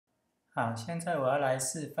好，现在我要来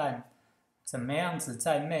示范怎么样子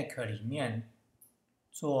在 Mac 里面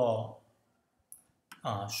做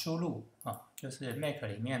输入就是 Mac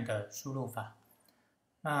里面的输入法。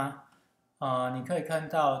那你可以看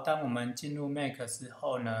到，当我们进入 Mac 之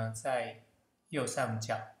后呢，在右上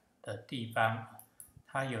角的地方，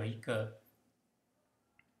它有一个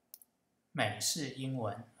美式英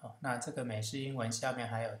文那这个美式英文下面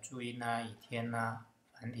还有注音啊、倚天啊、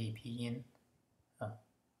繁体拼音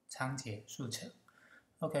仓颉速成。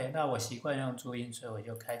OK， 那我习惯用注音，所以我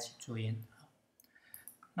就开启注音。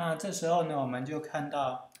那这时候呢，我们就看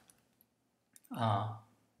到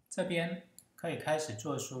这边可以开始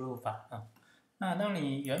做输入法那当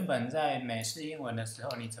你原本在美式英文的时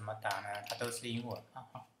候，你怎么打呢？它都是英文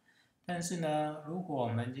但是呢，如果我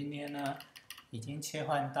们今天呢已经切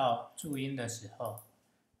换到注音的时候，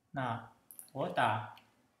那我打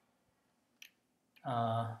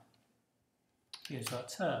比如说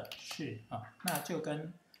测试那就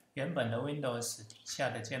跟原本的 Windows 底下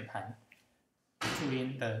的键盘注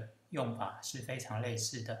音的用法是非常类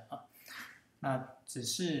似的那只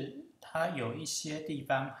是它有一些地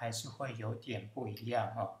方还是会有点不一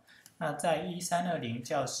样那在1320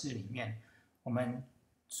教室里面，我们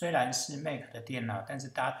虽然是 Mac 的电脑，但是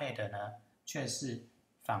搭配的呢却是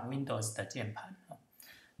仿 Windows 的键盘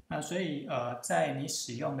那所以在你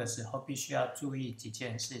使用的时候，必须要注意几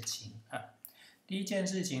件事情第一件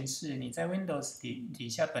事情是，你在 Windows 底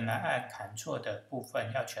下本来按 Ctrl 的部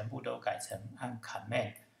分，要全部都改成按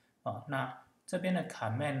Command 那这边的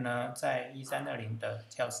Command 呢，在1320的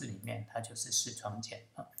教室里面，它就是视窗键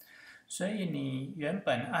所以你原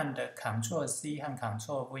本按的 Ctrl+C 和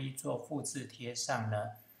Ctrl+V 做复制贴上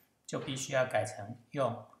呢，就必须要改成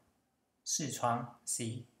用视窗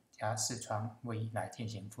C 加视窗 V 来进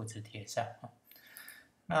行复制贴上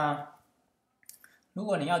那如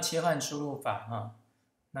果你要切换输入法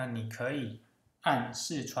那你可以按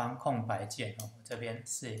视窗空白键我这边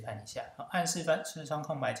示范一下按视窗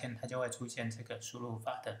空白键，它就会出现这个输入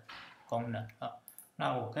法的功能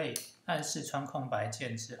那我可以按视窗空白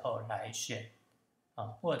键之后来选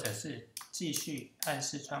或者是继续按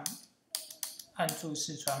住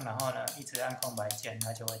视窗，然后呢一直按空白键，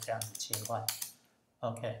它就会这样子切换。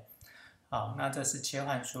OK， 好，那这是切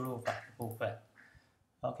换输入法的部分。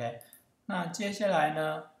OK， 那接下来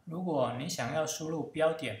呢，如果你想要输入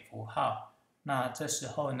标点符号，那这时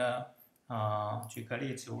候呢，举个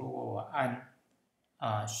例子，如果我按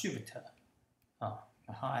Shift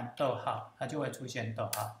然后按逗号，它就会出现逗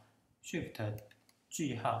号 ；Shift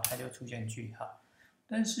句号，它就出现句号。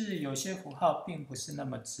但是有些符号并不是那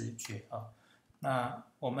么直觉那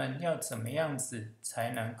我们要怎么样子才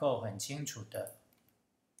能够很清楚的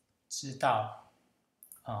知道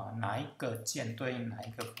哪一个键对应哪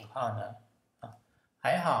一个符号呢？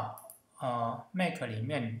还好Mac 里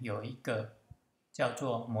面有一个叫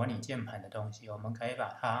做模拟键盘的东西，我们可以把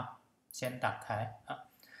它先打开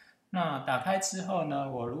那打开之后呢，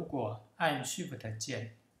我如果按 Shift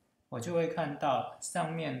键，我就会看到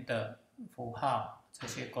上面的符号这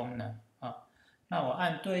些功能那我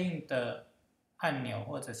按对应的按钮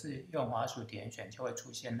或者是用滑鼠点选，就会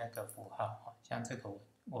出现那个符号像这个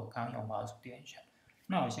我刚用滑鼠点选，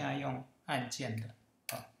那我现在用按键的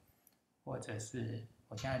或者是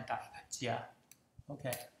我现在打一个加 ，OK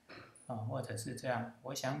或者是这样，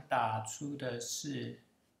我想打出的是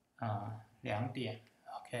2点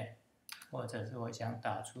 ，OK， 或者是我想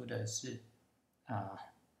打出的是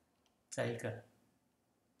这一个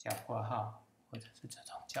角括号，或者是这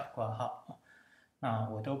种角括号那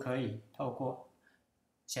我都可以透过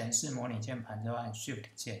显示模拟键盘之后按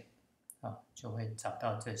Shift 键就会找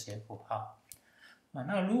到这些符号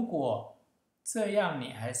那如果这样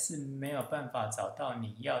你还是没有办法找到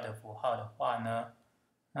你要的符号的话呢，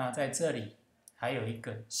那在这里还有一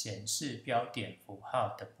个显示标点符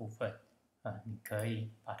号的部分你可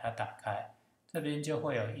以把它打开，这边就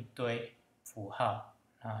会有一堆符号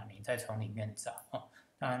你再从里面找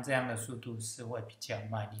当然这样的速度是会比较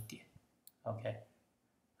慢一点 OK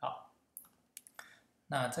好，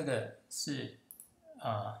那这个是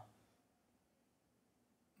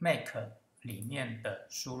Mac 里面的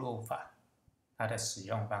输入法它的使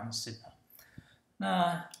用方式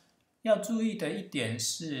那要注意的一点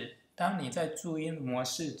是，当你在注音模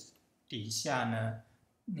式底下呢，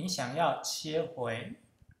你想要切回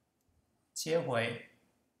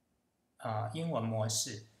英文模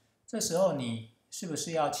式，这时候你是不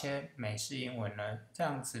是要切美式英文呢？这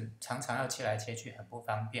样子常常要切来切去很不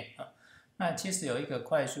方便那其实有一个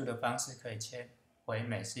快速的方式可以切回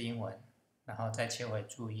美式英文，然后再切回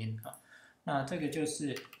注音那这个就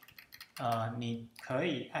是你可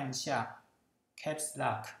以按下 Caps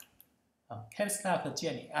Lock Caps Lock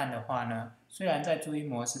键你按的话呢，虽然在注音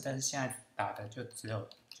模式，但是现在打的就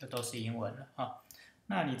都是英文了啊。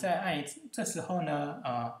那你再按一次，这时候呢，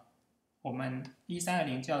我们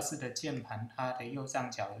1320教室的键盘，它的右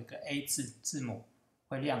上角有一个 A 字母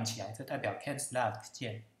会亮起来，这代表 Caps Lock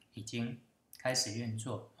键已经开始运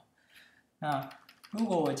作。那如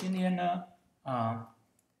果我今天呢，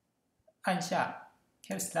按下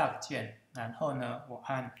Caps Lock 键，然后呢，我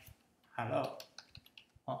按 Hello，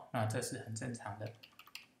 那这是很正常的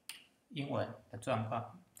英文的状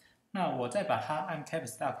况。那我再把它按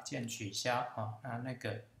Caps Lock 键取消，那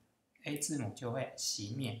个 A 字母就会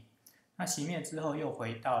熄灭。那熄灭之后又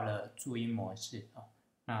回到了注音模式，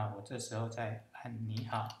那我这时候再按你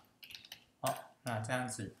好，那这样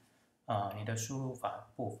子，你的输入法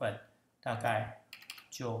部分大概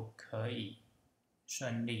就可以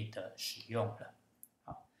顺利的使用了。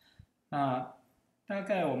好，那大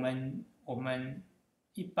概我们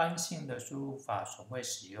一般性的输入法所会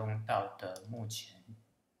使用到的，目前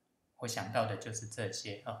我想到的就是这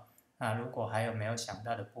些啊。那如果还有没有想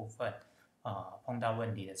到的部分，碰到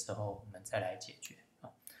问题的时候我们再来解决啊。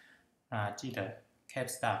那记得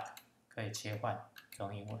Caps Lock 可以切换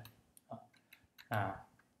中英文那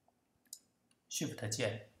Shift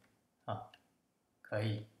键可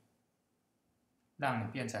以让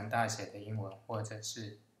你变成大写的英文或者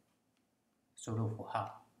是输入符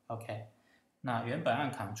号。OK， 那原本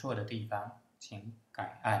按 Ctrl 的地方，请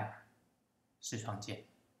改按视窗键。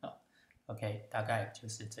OK， 大概就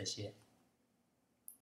是这些。